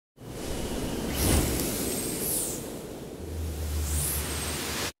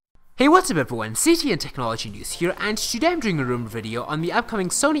Hey, what's up everyone, CT and Technology News here, and today I'm doing a rumor video on the upcoming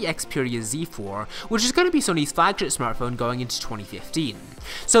Sony Xperia Z4, which is going to be Sony's flagship smartphone going into 2015.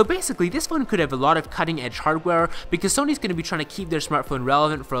 So basically, this phone could have a lot of cutting edge hardware, because Sony's going to be trying to keep their smartphone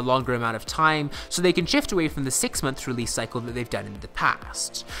relevant for a longer amount of time, so they can shift away from the 6-month release cycle that they've done in the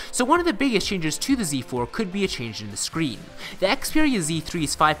past. So one of the biggest changes to the Z4 could be a change in the screen. The Xperia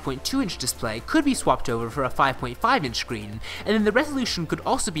Z3's 5.2-inch display could be swapped over for a 5.5-inch screen, and then the resolution could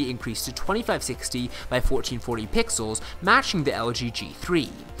also be increased to 2560 by 1440 pixels, matching the LG G3.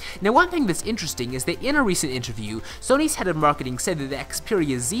 Now, one thing that's interesting is that in a recent interview, Sony's head of marketing said that the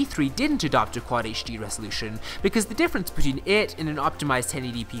Xperia Z3 didn't adopt a Quad HD resolution because the difference between it and an optimized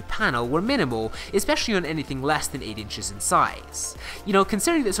 1080p panel were minimal, especially on anything less than 8 inches in size. You know,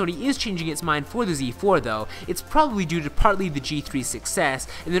 considering that Sony is changing its mind for the Z4 though, it's probably due to partly the G3's success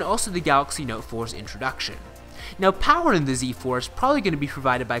and then also the Galaxy Note 4's introduction. Now, power in the Z4 is probably going to be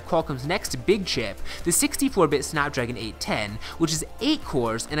provided by Qualcomm's next big chip, the 64-bit Snapdragon 810, which is 8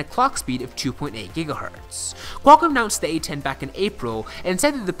 cores and a clock speed of 2.8 GHz. Qualcomm announced the 810 back in April and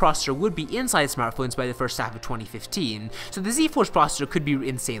said that the processor would be inside smartphones by the first half of 2015, so the Z4's processor could be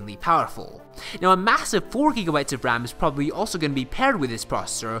insanely powerful. Now, a massive 4GB of RAM is probably also going to be paired with this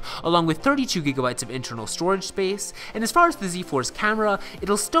processor, along with 32GB of internal storage space, and as far as the Z4's camera,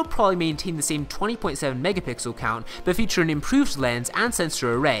 it'll still probably maintain the same 20.7 megapixel count, but feature an improved lens and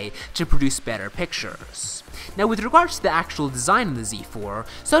sensor array to produce better pictures. Now, with regards to the actual design of the Z4,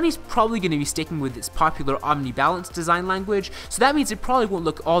 Sony's probably going to be sticking with its popular omni-balance design language, so that means it probably won't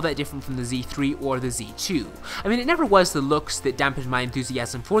look all that different from the Z3 or the Z2. I mean, it never was the looks that dampened my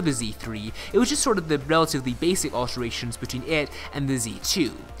enthusiasm for the Z3, it was just sort of the relatively basic alterations between it and the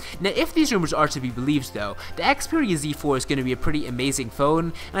Z2. Now, if these rumors are to be believed though, the Xperia Z4 is going to be a pretty amazing phone,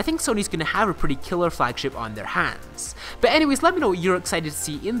 and I think Sony's going to have a pretty killer flagship on their hands. But anyways, let me know what you're excited to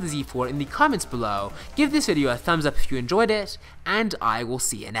see in the Z4 in the comments below, give this video a thumbs up if you enjoyed it, and I will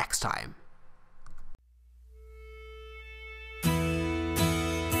see you next time.